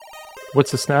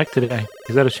What's the snack today?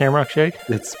 Is that a Shamrock Shake?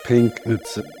 It's pink.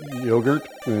 It's yogurt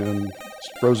and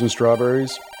frozen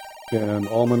strawberries and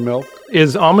almond milk.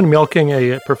 Is almond milking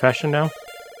a profession now?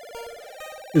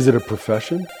 Is it a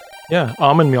profession? Yeah,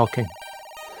 almond milking.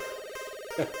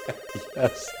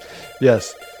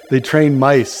 Yes. They train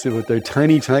mice with their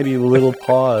tiny, tiny little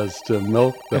paws to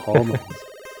milk the almonds.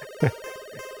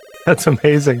 That's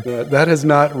amazing. That has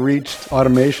not reached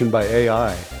automation by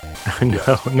AI.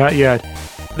 No, not yet.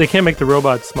 They can't make the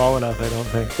robots small enough, I don't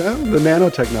think. The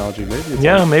nanotechnology, maybe.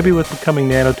 Yeah, maybe with becoming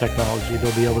nanotechnology,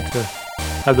 they'll be able to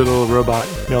have the little robot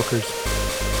milkers.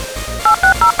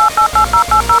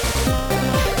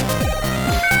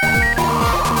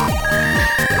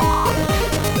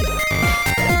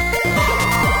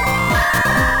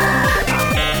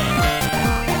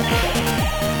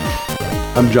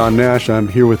 I'm John Nash. I'm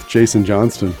here with Jason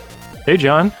Johnston. Hey,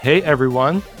 John. Hey,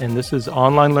 everyone. And this is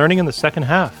Online Learning in the Second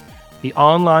Half, the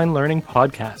Online Learning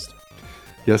Podcast.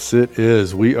 Yes, it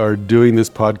is. We are doing this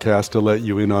podcast to let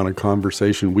you in on a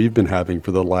conversation we've been having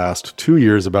for the last 2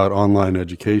 years about online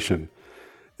education.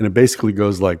 And it basically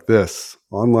goes like this.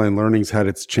 Online learning's had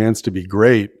its chance to be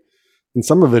great, and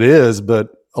some of it is, but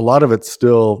a lot of it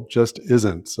still just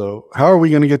isn't. So how are we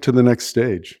going to get to the next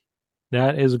stage?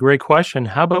 That is a great question.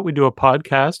 How about we do a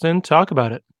podcast and talk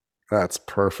about it? That's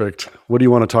perfect. What do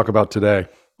you want to talk about today?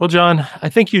 Well, John, I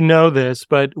think you know this,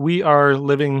 but we are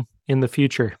living in the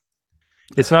future.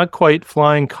 It's not quite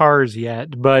flying cars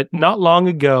yet, but not long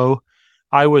ago,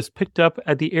 I was picked up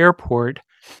at the airport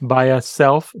by a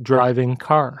self-driving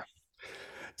car.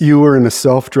 You were in a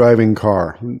self-driving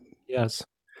car? Yes.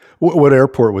 What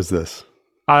airport was this?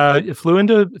 I flew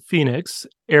into Phoenix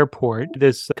Airport,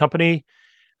 this company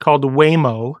called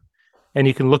Waymo, and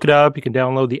you can look it up, you can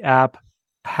download the app,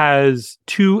 has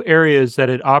two areas that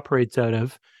it operates out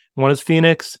of. One is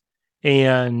Phoenix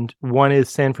and one is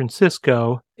San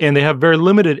Francisco, and they have very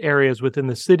limited areas within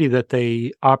the city that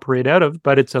they operate out of,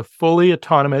 but it's a fully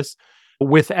autonomous,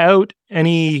 without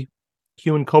any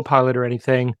human co-pilot or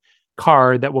anything,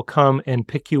 car that will come and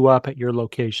pick you up at your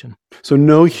location. So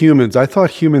no humans. I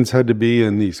thought humans had to be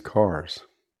in these cars.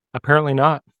 Apparently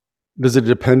not. Does it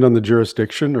depend on the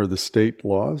jurisdiction or the state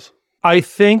laws? I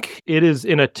think it is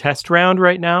in a test round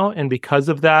right now, and because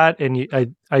of that,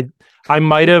 and I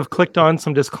might have clicked on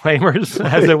some disclaimers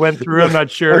as I went through. I'm not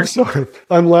sure. I'm sorry.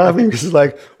 I'm laughing because it's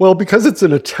like, well, because it's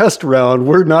in a test round,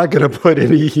 we're not going to put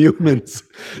any humans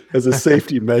as a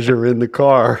safety measure in the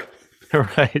car.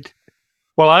 Right.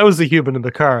 Well, I was the human in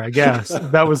the car, I guess.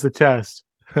 That was the test.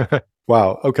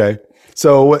 Wow. Okay.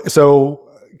 So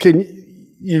can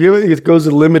it goes to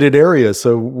limited areas,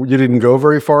 so you didn't go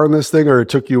very far in this thing, or it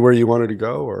took you where you wanted to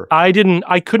go, or? I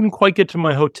couldn't quite get to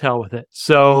my hotel with it.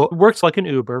 So it works like an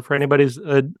Uber for anybody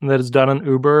that has done an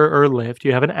Uber or Lyft.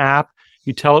 You have an app,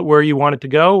 you tell it where you want it to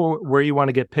go, or where you want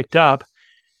to get picked up.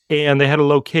 And they had a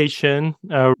location,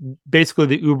 basically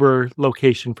the Uber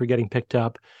location for getting picked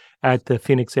up at the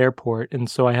Phoenix airport. And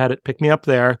so I had it pick me up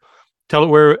there, tell it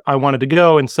where I wanted to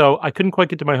go. And so I couldn't quite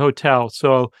get to my hotel.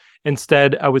 So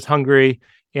instead, I was hungry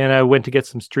and I went to get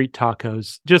some street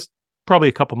tacos, just probably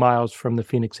a couple miles from the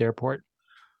Phoenix airport.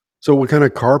 So what kind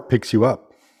of car picks you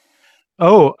up?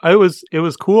 Oh, it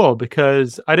was cool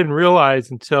because I didn't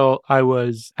realize until I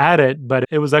was at it, but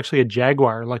it was actually a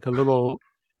Jaguar, like a little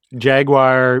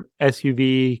Jaguar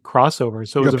SUV crossover.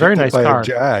 So it was a very nice car. By a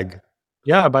Jag.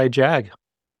 Yeah, by a Jag.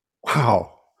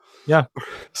 Wow. Yeah.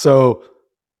 So,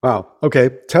 wow. Okay.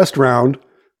 Test round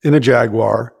in a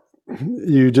Jaguar.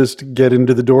 You just get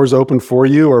into the doors open for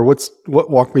you, or what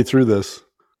walk me through this?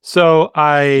 So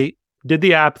I did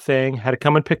the app thing, had it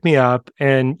come and pick me up,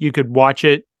 and you could watch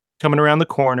it coming around the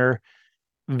corner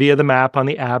via the map on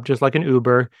the app, just like an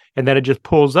Uber, and then it just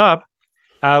pulls up.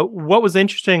 What was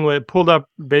interesting, it pulled up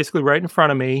basically right in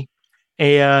front of me,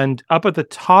 and up at the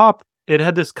top, it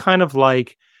had this kind of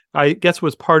like, I guess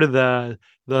was part of the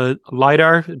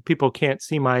LiDAR. People can't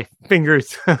see my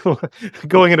fingers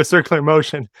going in a circular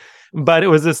motion, but it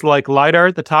was this like LiDAR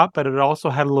at the top, but it also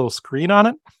had a little screen on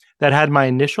it that had my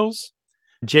initials,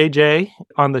 JJ,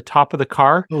 on the top of the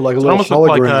car. Oh, like a little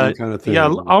hologram kind of thing. Yeah,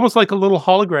 almost like a little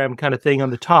hologram kind of thing on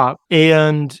the top.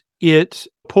 And it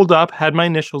pulled up, had my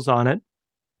initials on it.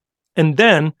 And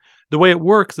then the way it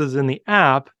works is in the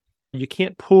app, you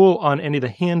can't pull on any of the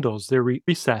handles. They're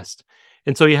recessed.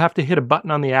 And so you have to hit a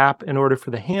button on the app in order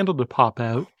for the handle to pop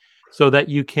out so that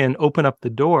you can open up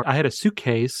the door. I had a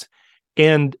suitcase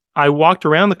and I walked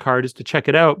around the car just to check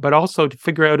it out, but also to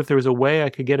figure out if there was a way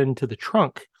I could get into the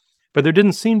trunk. But there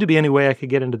didn't seem to be any way I could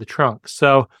get into the trunk.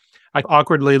 So I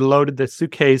awkwardly loaded the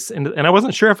suitcase and I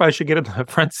wasn't sure if I should get in the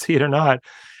front seat or not.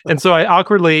 And so I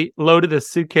awkwardly loaded a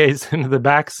suitcase into the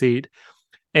back seat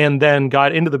and then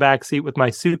got into the back seat with my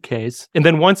suitcase. And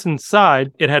then once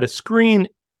inside, it had a screen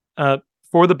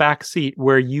for the back seat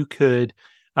where you could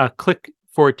click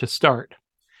for it to start.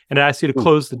 And it asked you to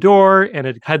close the door, and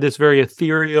it had this very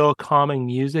ethereal, calming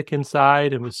music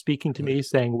inside and was speaking to me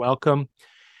saying, welcome.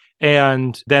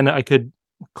 And then I could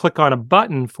click on a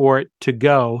button for it to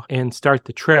go and start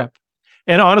the trip.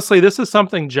 And honestly, this is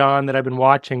something, John, that I've been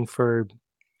watching for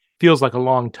feels like a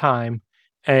long time.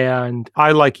 And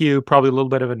I, like you, probably a little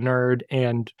bit of a nerd.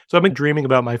 And so I've been dreaming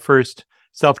about my first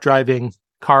self-driving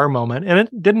car moment, and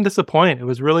it didn't disappoint. It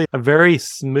was really a very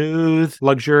smooth,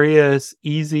 luxurious,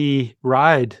 easy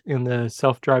ride in the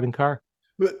self-driving car.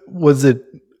 Was it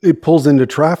pulls into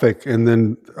traffic, and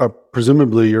then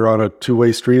presumably you're on a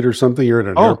two-way street or something, you're at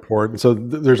an airport, and so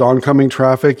there's oncoming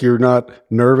traffic, you're not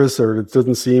nervous, or it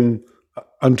doesn't seem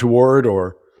untoward,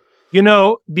 or?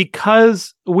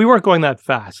 Because we weren't going that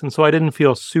fast, and so I didn't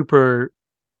feel super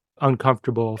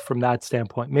uncomfortable from that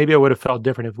standpoint. Maybe I would have felt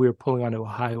different if we were pulling onto a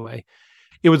highway.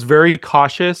 It was very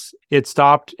cautious. It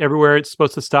stopped everywhere it's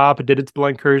supposed to stop. It did its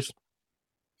blinkers.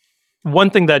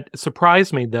 One thing that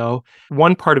surprised me, though,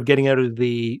 one part of getting out of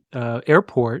the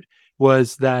airport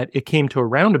was that it came to a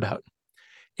roundabout.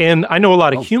 And I know a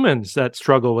lot of humans that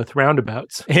struggle with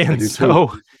roundabouts. And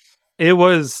so it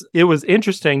was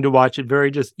interesting to watch it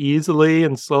very just easily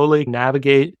and slowly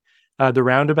navigate the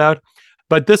roundabout.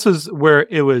 But this is where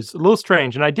it was a little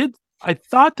strange. And I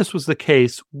thought this was the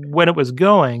case when it was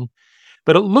going,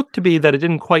 but it looked to be that it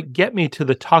didn't quite get me to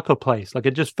the taco place. Like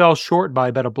it just fell short by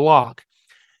about a block.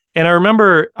 And I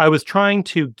remember I was trying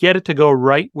to get it to go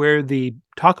right where the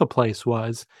taco place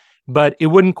was, but it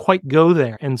wouldn't quite go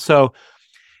there. And so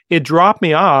it dropped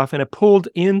me off and it pulled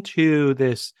into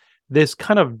this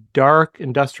kind of dark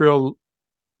industrial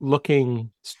looking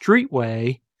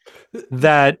streetway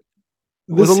that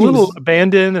was a little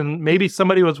abandoned, and maybe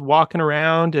somebody was walking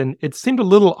around, and it seemed a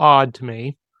little odd to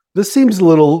me. This seems a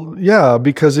little,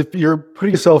 because if you're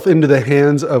putting yourself into the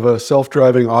hands of a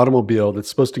self-driving automobile that's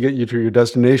supposed to get you to your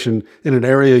destination in an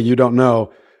area you don't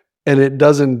know, and it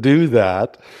doesn't do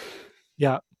that.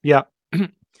 Yeah.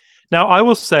 Now, I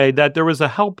will say that there was a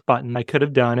help button I could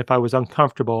have done if I was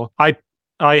uncomfortable. I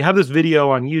have this video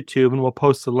on YouTube, and we'll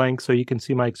post the link so you can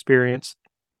see my experience.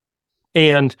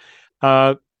 And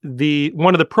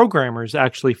one of the programmers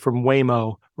actually from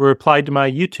Waymo replied to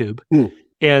my YouTube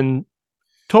and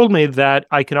told me that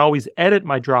I can always edit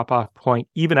my drop-off point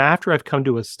even after I've come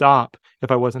to a stop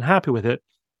if I wasn't happy with it.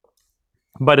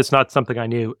 But it's not something I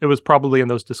knew. It was probably in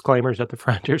those disclaimers at the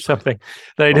front or something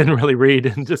that I didn't really read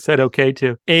and just said okay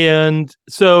to. And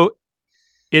so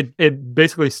it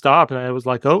basically stopped, and I was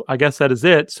like, oh, I guess that is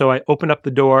it. So I opened up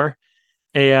the door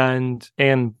and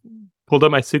pulled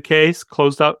up my suitcase,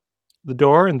 closed up the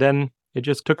door, and then it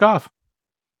just took off.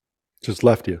 Just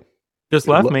left you. Just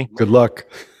left me. Good luck.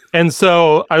 And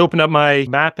so I opened up my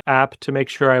map app to make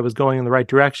sure I was going in the right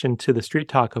direction to the street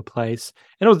taco place.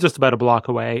 And it was just about a block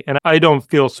away. And I don't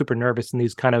feel super nervous in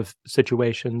these kind of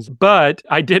situations. But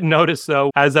I did notice,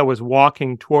 though, as I was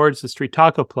walking towards the street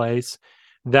taco place,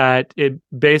 that it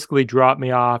basically dropped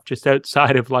me off just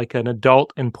outside of like an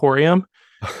adult emporium.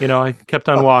 I kept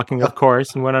on walking, of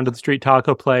course, and went onto the street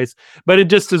taco place. But it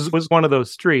just was one of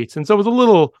those streets. And so it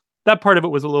was that part of it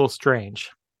was a little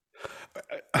strange.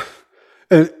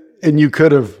 And you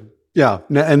could have,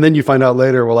 and then you find out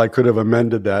later, well, I could have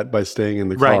amended that by staying in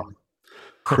the car. Right.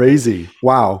 Crazy.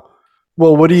 Wow.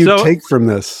 Well, what do you take from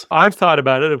this? I've thought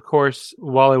about it, of course,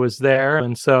 while I was there.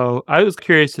 And so I was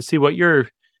curious to see what your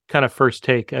kind of first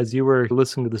take as you were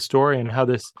listening to the story and how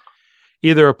this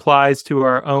either applies to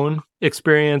our own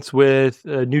experience with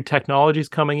new technologies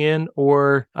coming in,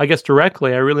 or I guess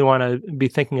directly, I really want to be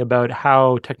thinking about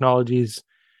how technologies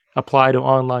apply to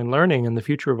online learning and the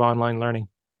future of online learning.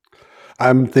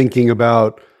 I'm thinking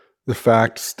about the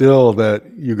fact still that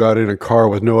you got in a car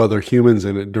with no other humans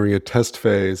in it during a test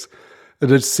phase. It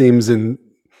just seems I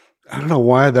don't know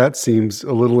why that seems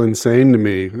a little insane to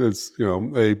me. It's,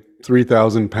 a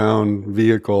 3,000 pound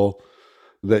vehicle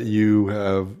that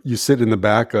you sit in the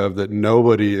back of that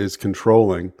nobody is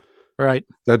controlling. Right.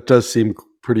 That does seem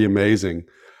pretty amazing.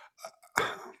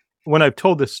 When I've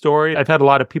told this story, I've had a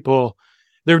lot of people,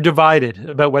 they're divided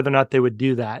about whether or not they would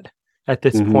do that at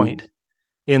this point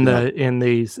in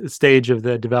the stage of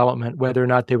the development, whether or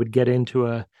not they would get into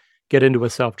a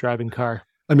self-driving car.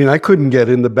 I mean, I couldn't get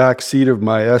in the back seat of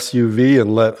my SUV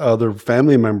and let other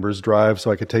family members drive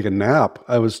so I could take a nap.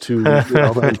 I was too.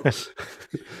 Do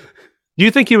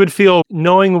you think you would feel,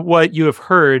 knowing what you have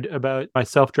heard about my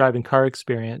self-driving car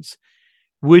experience,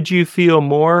 would you feel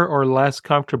more or less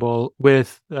comfortable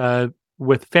with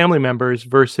with family members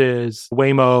versus a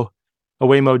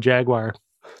Waymo Jaguar?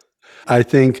 I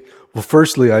think, well,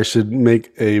 firstly, I should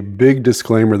make a big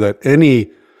disclaimer that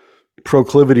any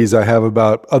proclivities I have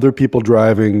about other people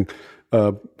driving,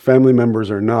 family members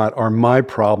or not, are my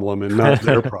problem and not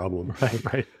their problem.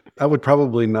 Right. I would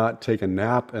probably not take a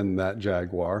nap in that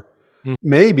Jaguar. Mm.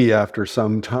 Maybe after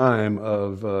some time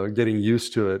of getting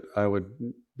used to it, I would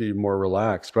be more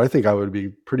relaxed. But I think I would be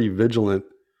pretty vigilant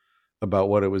about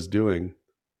what it was doing.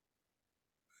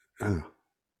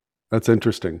 That's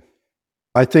interesting.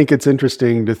 I think it's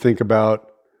interesting to think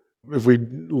about, if we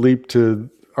leap to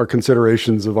our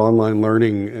considerations of online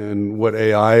learning and what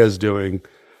AI is doing,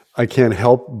 I can't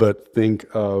help but think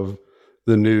of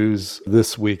the news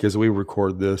this week as we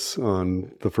record this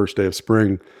on the first day of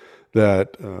spring,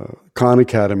 that Khan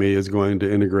Academy is going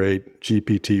to integrate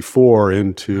GPT-4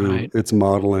 into its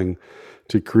modeling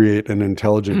to create an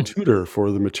intelligent tutor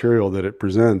for the material that it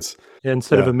presents.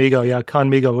 Instead of Amigo, Khan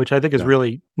Migo, which I think is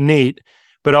really neat,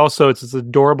 but also it's this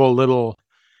adorable little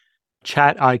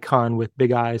chat icon with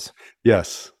big eyes.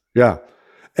 Yes. Yeah.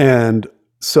 And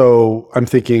so I'm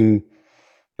thinking,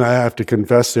 I have to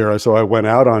confess there. So I went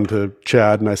out onto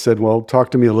Chad and I said, well,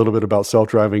 talk to me a little bit about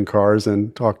self-driving cars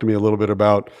and talk to me a little bit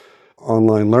about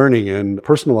online learning and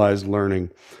personalized learning.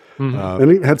 Mm-hmm.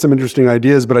 And he had some interesting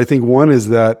ideas, but I think one is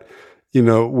that,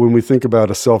 when we think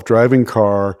about a self-driving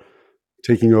car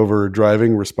taking over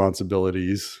driving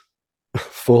responsibilities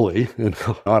fully and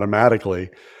automatically,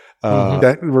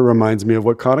 that reminds me of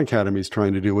what Khan Academy is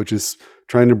trying to do, which is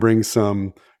trying to bring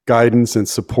some guidance and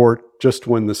support just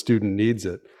when the student needs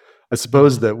it. I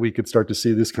suppose that we could start to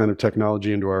see this kind of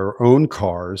technology into our own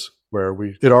cars, where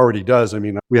it already does. I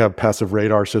mean, we have passive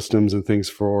radar systems and things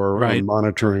for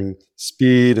monitoring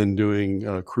speed and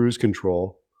doing cruise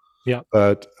control. Yeah.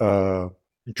 But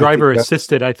driver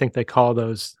assisted, I think they call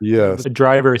those. Yes. The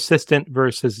driver assistant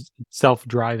versus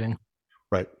self-driving.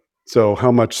 Right. So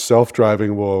how much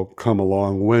self-driving will come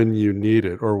along when you need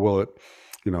it, or will it,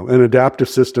 an adaptive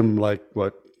system like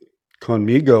what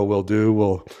Conmigo will do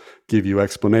will give you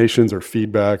explanations or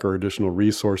feedback or additional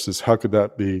resources. How could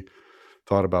that be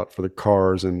thought about for the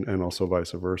cars and also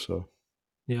vice versa?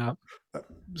 Yeah.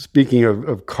 Speaking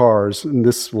of cars, and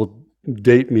this will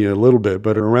date me a little bit,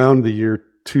 but around the year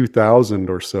 2000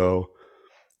 or so,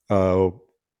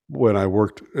 when I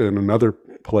worked in another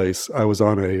place, I was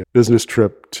on a business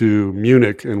trip to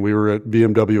Munich, and we were at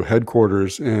BMW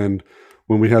headquarters. And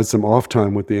when we had some off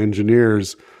time with the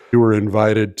engineers, we were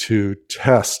invited to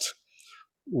test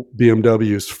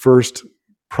BMW's first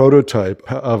prototype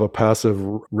of a passive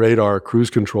radar cruise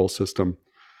control system.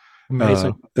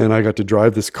 Amazing. And I got to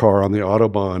drive this car on the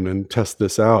Autobahn and test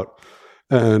this out.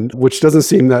 And which doesn't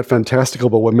seem that fantastical,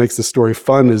 but what makes the story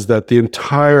fun is that the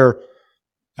entire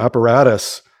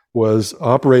apparatus was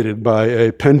operated by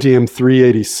a Pentium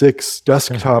 386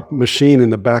 desktop machine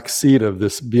in the back seat of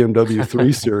this BMW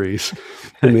 3 Series.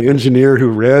 And the engineer who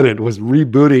ran it was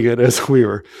rebooting it as we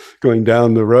were going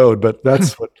down the road. But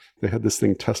that's what they had this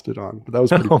thing tested on. But that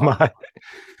was pretty fun. My.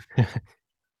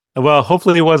 Well,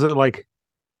 hopefully it wasn't like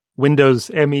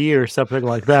Windows ME or something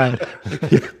like that.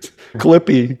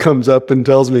 Clippy comes up and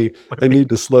tells me I need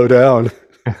to slow down.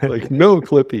 Like, no,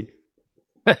 Clippy.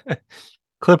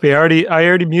 Clippy, I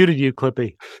already muted you,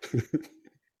 Clippy.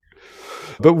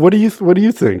 But what do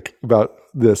you think about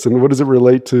this, and what does it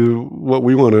relate to what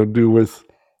we want to do with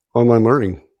online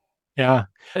learning? Yeah,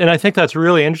 and I think that's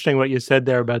really interesting what you said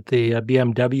there about the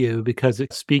BMW, because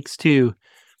it speaks to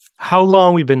how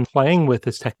long we've been playing with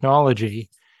this technology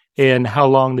and how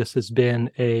long this has been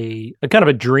a kind of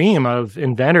a dream of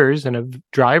inventors and of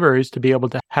drivers to be able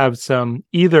to have some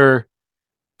either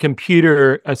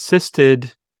computer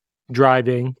assisted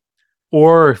driving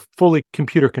or fully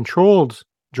computer controlled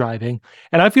driving.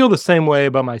 And I feel the same way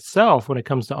about myself when it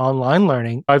comes to online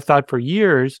learning. I've thought for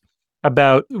years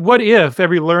about what if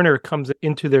every learner comes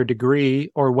into their degree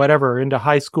or whatever, into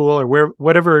high school or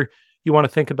whatever you want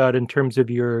to think about in terms of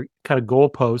your kind of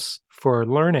goalposts for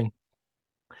learning.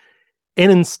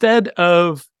 And instead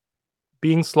of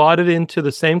being slotted into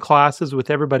the same classes with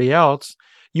everybody else,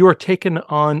 you are taken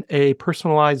on a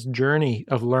personalized journey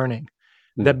of learning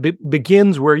that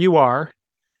begins where you are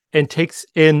and takes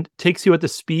you at the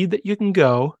speed that you can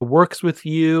go, works with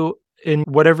you in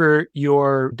whatever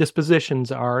your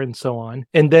dispositions are and so on,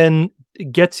 and then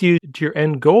gets you to your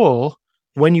end goal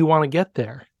when you want to get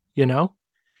there,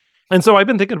 And so I've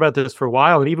been thinking about this for a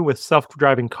while, and even with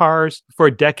self-driving cars, for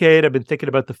a decade, I've been thinking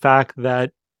about the fact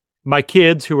that my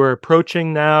kids who are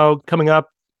approaching now, coming up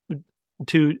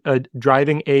to a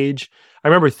driving age, I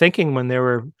remember thinking when they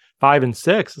were 5 and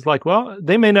 6, it's like, well,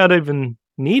 they may not even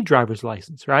need driver's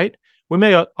license, right? We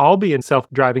may all be in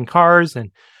self-driving cars, and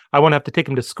I won't have to take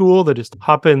them to school. They'll just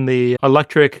hop in the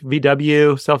electric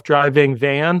VW self-driving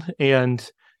van, and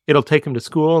it'll take them to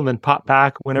school and then pop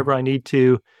back whenever I need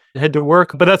to head to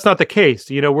work. But that's not the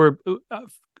case. We're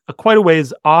quite a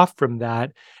ways off from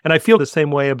that. And I feel the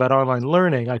same way about online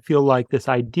learning. I feel like this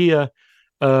idea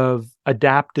of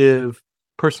adaptive,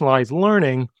 personalized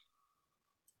learning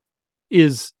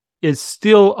is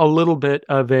still a little bit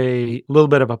of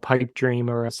a pipe dream,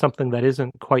 or something that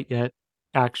isn't quite yet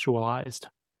actualized.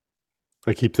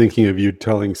 I keep thinking of you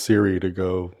telling Siri to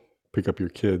go pick up your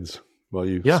kids while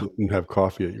you sit and have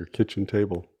coffee at your kitchen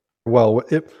table. Well,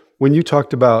 when you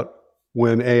talked about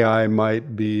when AI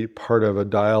might be part of a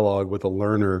dialogue with a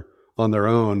learner on their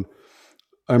own,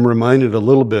 I'm reminded a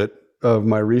little bit of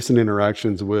my recent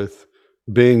interactions with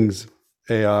Bing's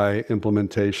AI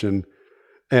implementation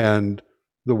and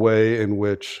the way in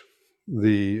which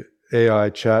the AI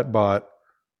chatbot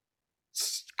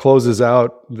closes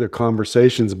out the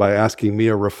conversations by asking me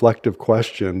a reflective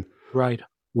question. Right.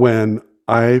 When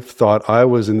I thought I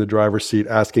was in the driver's seat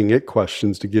asking it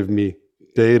questions to give me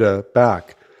data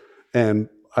back. And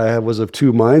I was of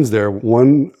two minds there.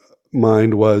 One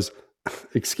mind was,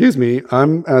 excuse me,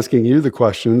 I'm asking you the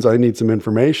questions. I need some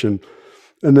information.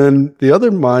 And then the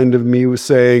other mind of me was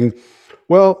saying,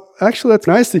 well, actually, that's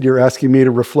nice that you're asking me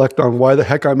to reflect on why the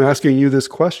heck I'm asking you this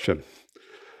question.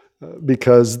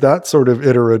 Because that sort of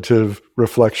iterative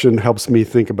reflection helps me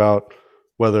think about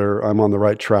whether I'm on the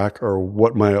right track or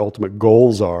what my ultimate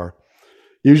goals are.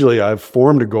 Usually I've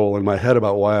formed a goal in my head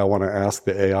about why I want to ask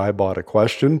the AI bot a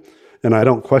question, and I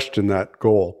don't question that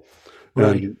goal.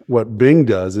 Right. And what Bing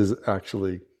does is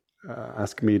actually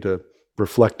ask me to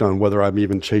reflect on whether I'm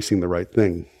even chasing the right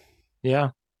thing. Yeah.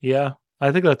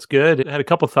 I think that's good. I had a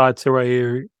couple thoughts while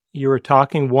you were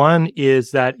talking. One is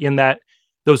that in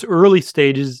those early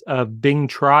stages of Bing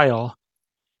trial,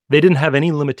 they didn't have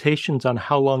any limitations on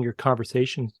how long your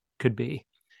conversation could be.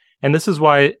 And this is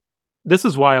why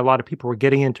a lot of people were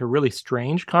getting into really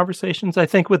strange conversations, I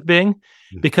think, with Bing,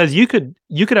 because you could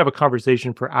have a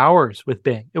conversation for hours with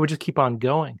Bing. It would just keep on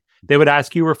going. They would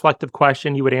ask you a reflective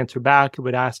question, you would answer back, it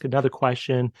would ask another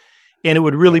question, and it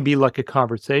would really be like a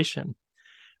conversation.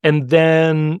 And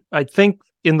then I think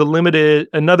in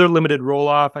another limited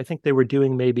roll-off, I think they were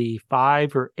doing maybe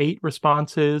 5 or 8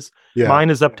 responses. Yeah. Mine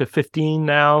is up to 15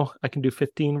 now. I can do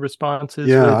 15 responses.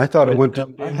 Yeah, I thought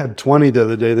I had 20 the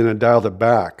other day, then I dialed it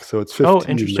back. So it's 15 Oh,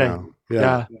 interesting. now.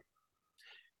 Yeah.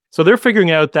 So they're figuring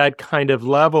out that kind of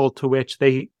level to which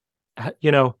they,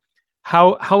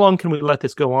 how long can we let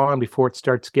this go on before it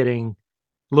starts getting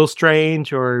a little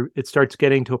strange, or it starts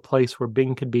getting to a place where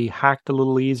Bing could be hacked a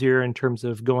little easier in terms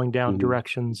of going down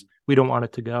directions we don't want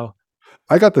it to go.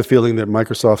 I got the feeling that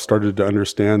Microsoft started to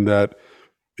understand that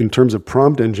in terms of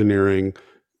prompt engineering,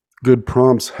 good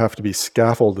prompts have to be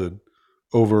scaffolded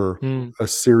over a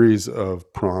series of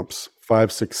prompts,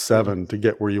 5, 6, 7 to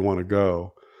get where you want to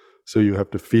go. So you have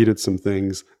to feed it some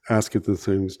things, ask it the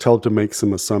things, tell it to make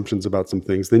some assumptions about some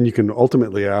things. Then you can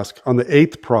ultimately ask, on the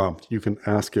 8th prompt, you can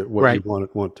ask it what you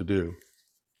want to do.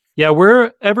 Yeah,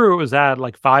 wherever it was at,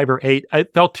 like 5 or 8,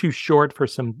 it felt too short for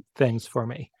some things for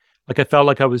me. Like I felt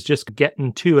like I was just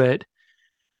getting to it,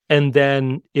 and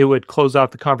then it would close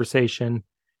off the conversation.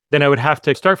 Then I would have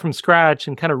to start from scratch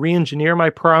and kind of re-engineer my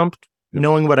prompt,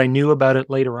 knowing what I knew about it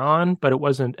later on, but it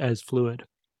wasn't as fluid.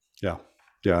 Yeah,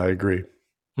 I agree.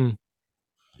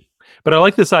 But I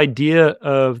like this idea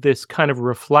of this kind of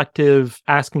reflective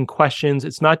asking questions.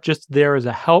 It's not just there as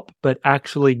a help, but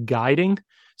actually guiding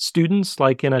students,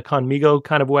 like in a Conmigo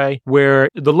kind of way, where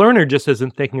the learner just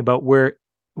isn't thinking about where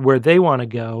they want to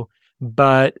go,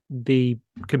 but the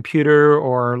computer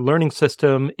or learning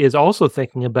system is also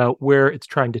thinking about where it's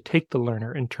trying to take the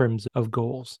learner in terms of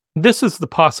goals. This is the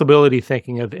possibility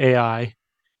thinking of AI,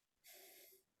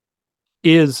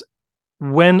 is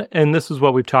when, and this is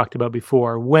what we've talked about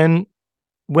before, when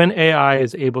AI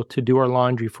is able to do our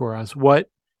laundry for us, what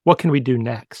can we do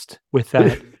next with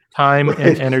that time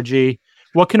and energy?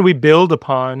 What can we build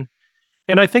upon?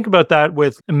 And I think about that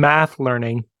with math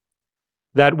learning,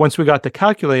 that once we got the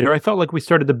calculator, I felt like we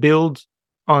started to build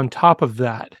on top of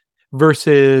that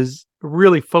versus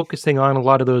really focusing on a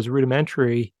lot of those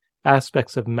rudimentary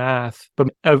aspects of math. But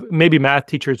maybe math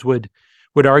teachers would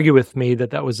argue with me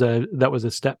that was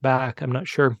a step back. I'm not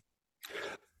sure.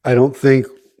 I don't think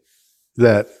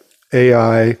that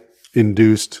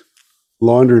AI-induced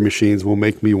laundry machines will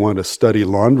make me want to study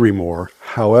laundry more.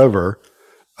 However,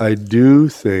 I do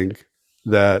think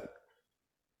that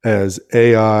as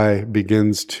AI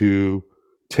begins to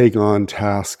take on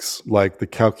tasks like the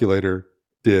calculator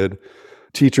did,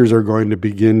 teachers are going to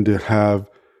begin to have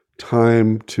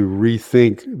time to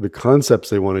rethink the concepts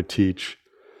they want to teach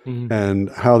Mhm. and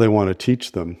how they want to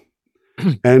teach them,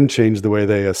 and change the way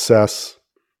they assess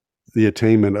the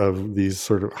attainment of these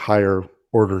sort of higher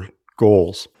order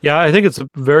goals. Yeah, I think it's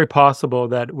very possible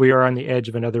that we are on the edge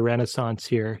of another renaissance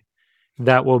here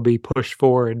that will be pushed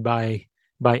forward by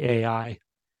AI.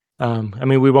 I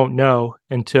mean, we won't know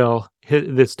until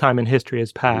this time in history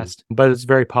has passed, but it's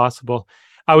very possible.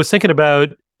 I was thinking about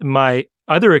my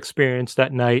other experience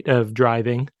that night of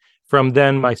driving from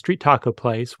then my street taco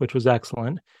place, which was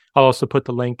excellent. I'll also put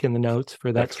the link in the notes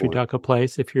for that street Excellent. taco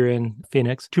place if you're in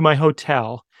Phoenix, to my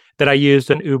hotel that I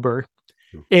used an Uber.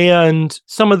 And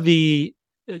some of the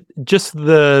just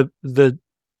the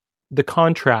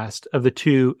contrast of the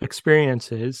two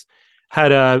experiences.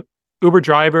 Had a Uber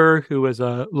driver who was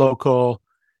a local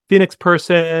Phoenix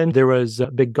person. There was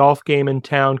a big golf game in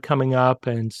town coming up,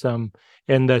 and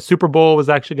the Super Bowl was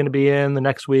actually going to be in the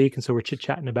next week, and so we're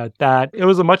chit-chatting about that. It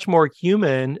was a much more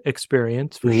human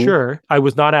experience for sure. I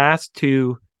was not asked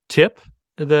to tip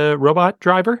the robot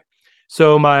driver,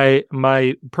 so my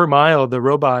per mile, the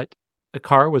robot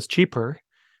car was cheaper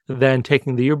than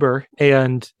taking the Uber.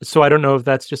 And so I don't know if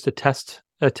that's just a test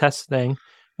thing,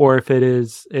 or if it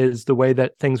is the way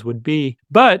that things would be.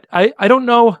 But I don't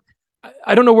know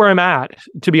where I'm at,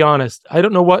 to be honest. I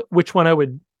don't know which one I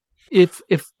would, if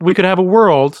we could have a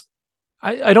world.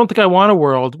 I don't think I want a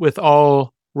world with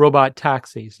all robot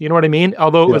taxis. You know what I mean?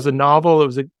 Although it was a novel, it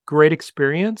was a great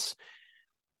experience.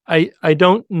 I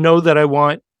don't know that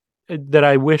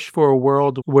I wish for a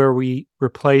world where we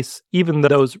replace even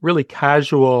those really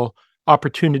casual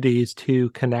opportunities to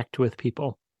connect with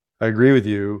people. I agree with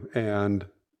you. And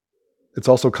it's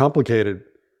also complicated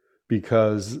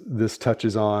because this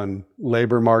touches on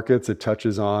labor markets. It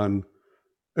touches on,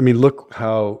 I mean, look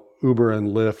how Uber and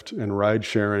Lyft and ride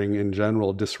sharing in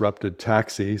general disrupted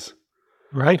taxis.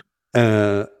 Right.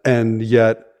 And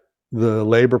yet the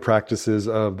labor practices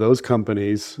of those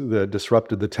companies that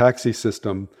disrupted the taxi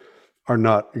system are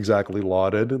not exactly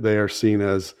lauded. They are seen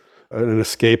as an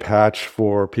escape hatch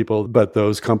for people, but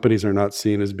those companies are not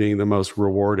seen as being the most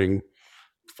rewarding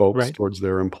folks towards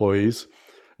their employees.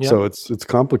 Yeah. So it's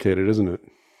complicated, isn't it?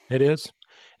 It is.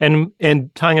 And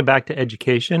tying it back to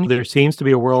education, there seems to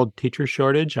be a world teacher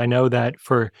shortage. I know that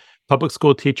for public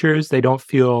school teachers, they don't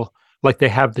feel like they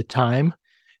have the time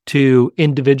to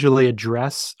individually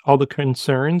address all the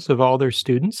concerns of all their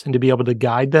students and to be able to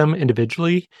guide them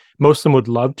individually. Most of them would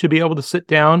love to be able to sit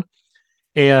down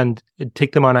and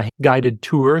take them on a guided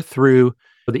tour through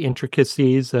the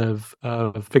intricacies of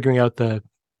figuring out the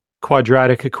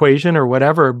quadratic equation or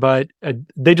whatever, but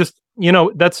they just,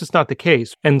 that's just not the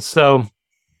case. And so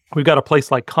we've got a place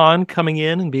like Khan coming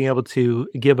in and being able to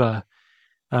give a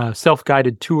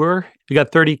self-guided tour. You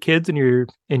got 30 kids in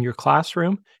your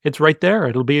classroom. It's right there.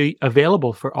 It'll be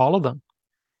available for all of them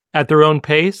at their own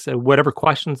pace, whatever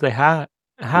questions they have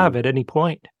at any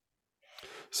point.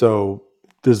 So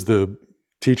does the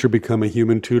teacher become a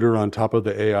human tutor on top of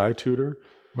the AI tutor?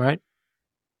 Right.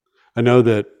 I know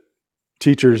that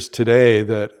teachers today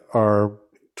that are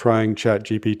trying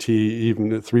ChatGPT,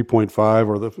 even at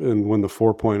 3.5 and when the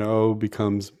 4.0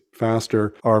 becomes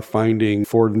faster, are finding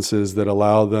affordances that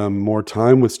allow them more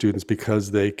time with students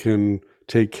because they can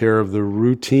take care of the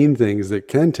routine things that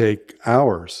can take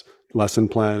hours: lesson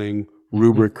planning,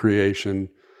 rubric creation,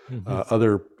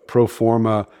 other pro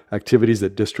forma activities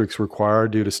that districts require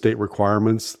due to state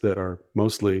requirements that are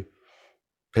mostly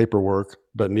paperwork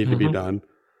but need to be done.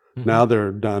 Now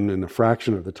they're done in a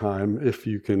fraction of the time if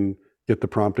you can get the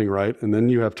prompting right, and then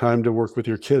you have time to work with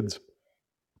your kids.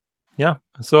 Yeah.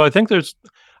 So I think there's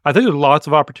lots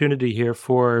of opportunity here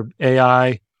for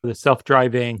AI, the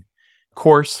self-driving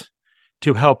course,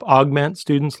 to help augment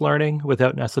students' learning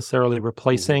without necessarily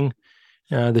replacing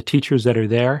the teachers that are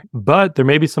there. But there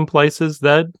may be some places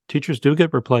that teachers do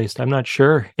get replaced. I'm not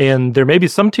sure. And there may be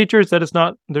some teachers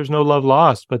that there's no love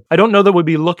lost. But I don't know that we'd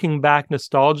be looking back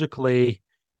nostalgically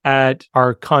at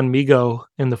our Conmigo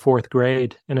in the 4th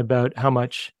grade and about how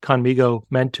much Conmigo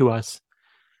meant to us.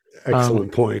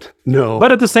 Excellent point. No.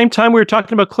 But at the same time, we were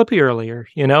talking about Clippy earlier,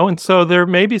 and so there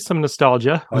may be some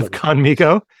nostalgia with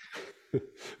Conmigo.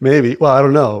 Maybe. Well, I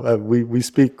don't know. We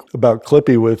speak about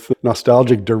Clippy with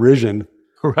nostalgic derision.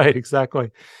 Right, exactly.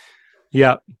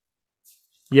 Yeah.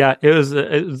 Yeah, it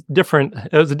was different.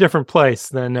 It was a different place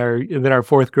than our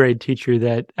 4th grade teacher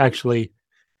that actually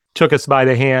took us by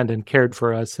the hand and cared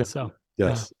for us. So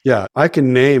yes. Yeah. I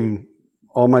can name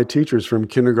all my teachers from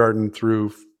kindergarten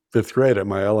through 5th grade at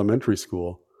my elementary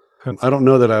school. I don't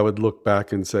know that I would look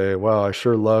back and say, wow, I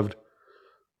sure loved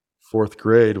 4th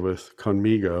grade with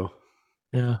Conmigo.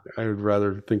 Yeah. I would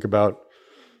rather think about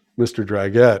Mr.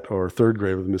 Draggett or third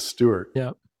grade with Miss Stewart.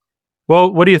 Yeah.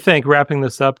 Well, what do you think wrapping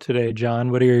this up today,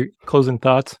 John? What are your closing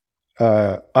thoughts?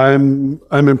 I'm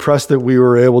impressed that we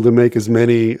were able to make as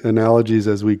many analogies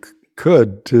as we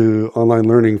could to online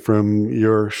learning from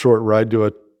your short ride to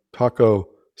a taco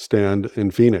stand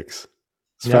in Phoenix.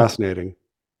 It's fascinating.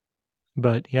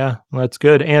 But yeah, well, that's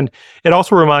good. And it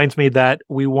also reminds me that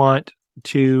we want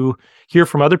to hear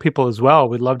from other people as well.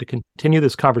 We'd love to continue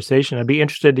this conversation. I'd be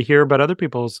interested to hear about other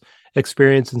people's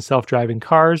experience in self-driving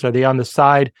cars. Are they on the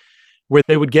side where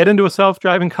they would get into a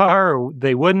self-driving car or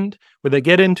they wouldn't? Would they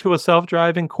get into a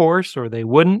self-driving course or they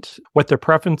wouldn't? What their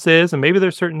preference is? And maybe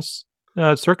there's certain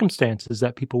circumstances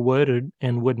that people would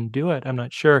and wouldn't do it. I'm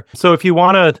not sure. So if you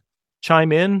want to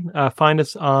chime in, find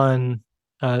us on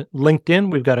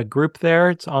LinkedIn. We've got a group there.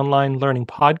 It's Online Learning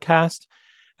Podcast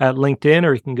at LinkedIn,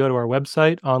 or you can go to our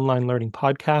website,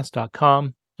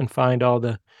 onlinelearningpodcast.com, and find all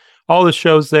the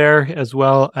shows there, as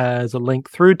well as a link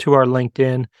through to our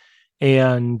LinkedIn.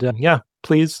 And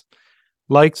please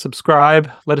like, subscribe,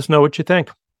 let us know what you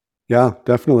think. Yeah,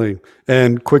 definitely.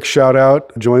 And quick shout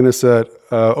out, join us at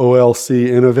OLC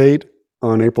Innovate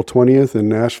on April 20th in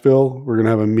Nashville. We're going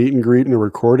to have a meet and greet and a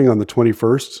recording on the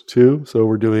 21st too. So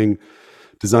we're doing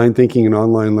design thinking and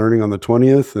online learning on the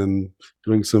 20th and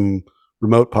doing some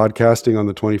remote podcasting on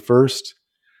the 21st.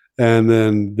 And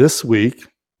then this week,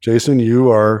 Jason,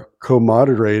 you are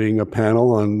co-moderating a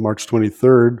panel on March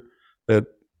 23rd at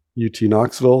UT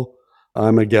Knoxville.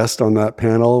 I'm a guest on that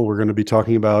panel. We're going to be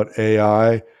talking about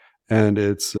AI and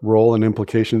its role and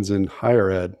implications in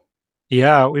higher ed.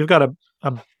 Yeah, we've got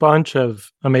a bunch of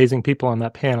amazing people on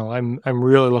that panel. I'm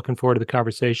really looking forward to the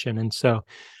conversation. And so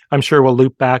I'm sure we'll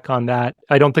loop back on that.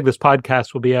 I don't think this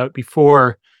podcast will be out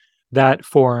before that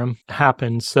forum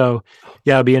happens. So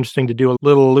yeah, it'll be interesting to do a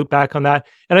little loop back on that.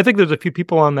 And I think there's a few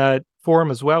people on that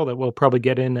forum as well that we'll probably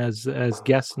get in as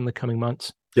guests in the coming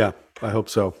months. Yeah, I hope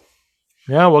so.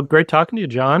 Yeah, well, great talking to you,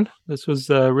 John. This was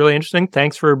really interesting.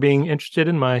 Thanks for being interested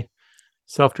in my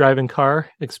self-driving car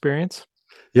experience.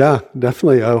 Yeah,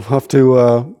 definitely. I'll have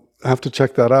to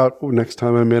check that out next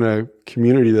time I'm in a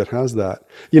community that has that.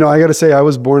 You know, I got to say, I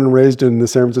was born and raised in the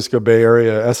San Francisco Bay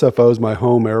Area. SFO is my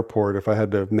home airport, if I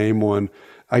had to name one.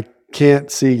 I can't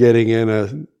see getting in a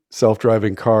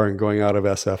self-driving car and going out of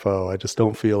SFO. I just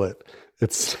don't feel it.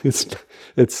 It's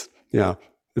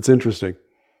interesting.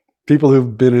 People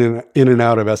who've been in and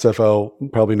out of SFO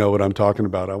probably know what I'm talking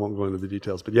about. I won't go into the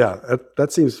details, but yeah,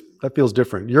 that feels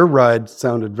different. Your ride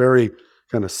sounded very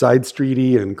kind of side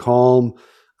streety and calm.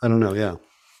 I don't know. Yeah.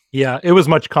 Yeah. It was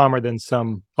much calmer than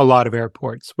a lot of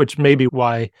airports, which may be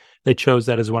why they chose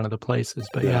that as one of the places.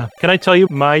 But yeah. Can I tell you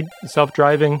my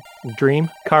self-driving dream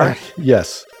car?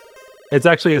 Yes. It's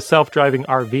actually a self-driving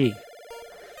RV.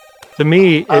 To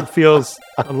me, it feels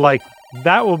like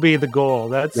that will be the goal.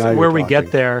 That's where we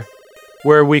get there,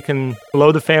 where we can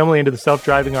load the family into the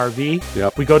self-driving RV.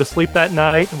 Yep. We go to sleep that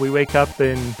night and we wake up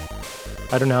in,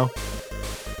 I don't know,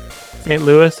 St.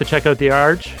 Louis to check out the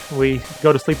Arch. We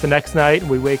go to sleep the next night and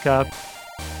we wake up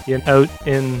out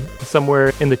in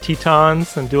somewhere in the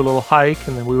Tetons and do a little hike,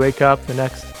 and then we wake up the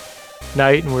next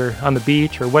night and we're on the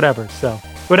beach or whatever. So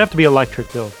it would have to be electric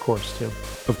though, of course, too.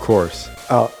 Of course.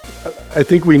 I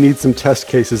think we need some test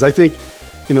cases. I think,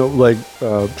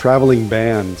 traveling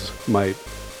bands might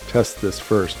test this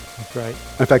first. That's right.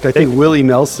 In fact, I think Willie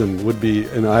Nelson would be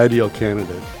an ideal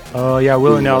candidate. Oh yeah,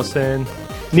 Willie Nelson.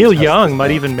 Neil Young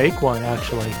might even make one,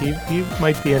 actually. He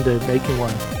might be into making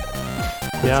one.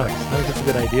 Yeah, I think that's a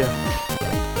good idea.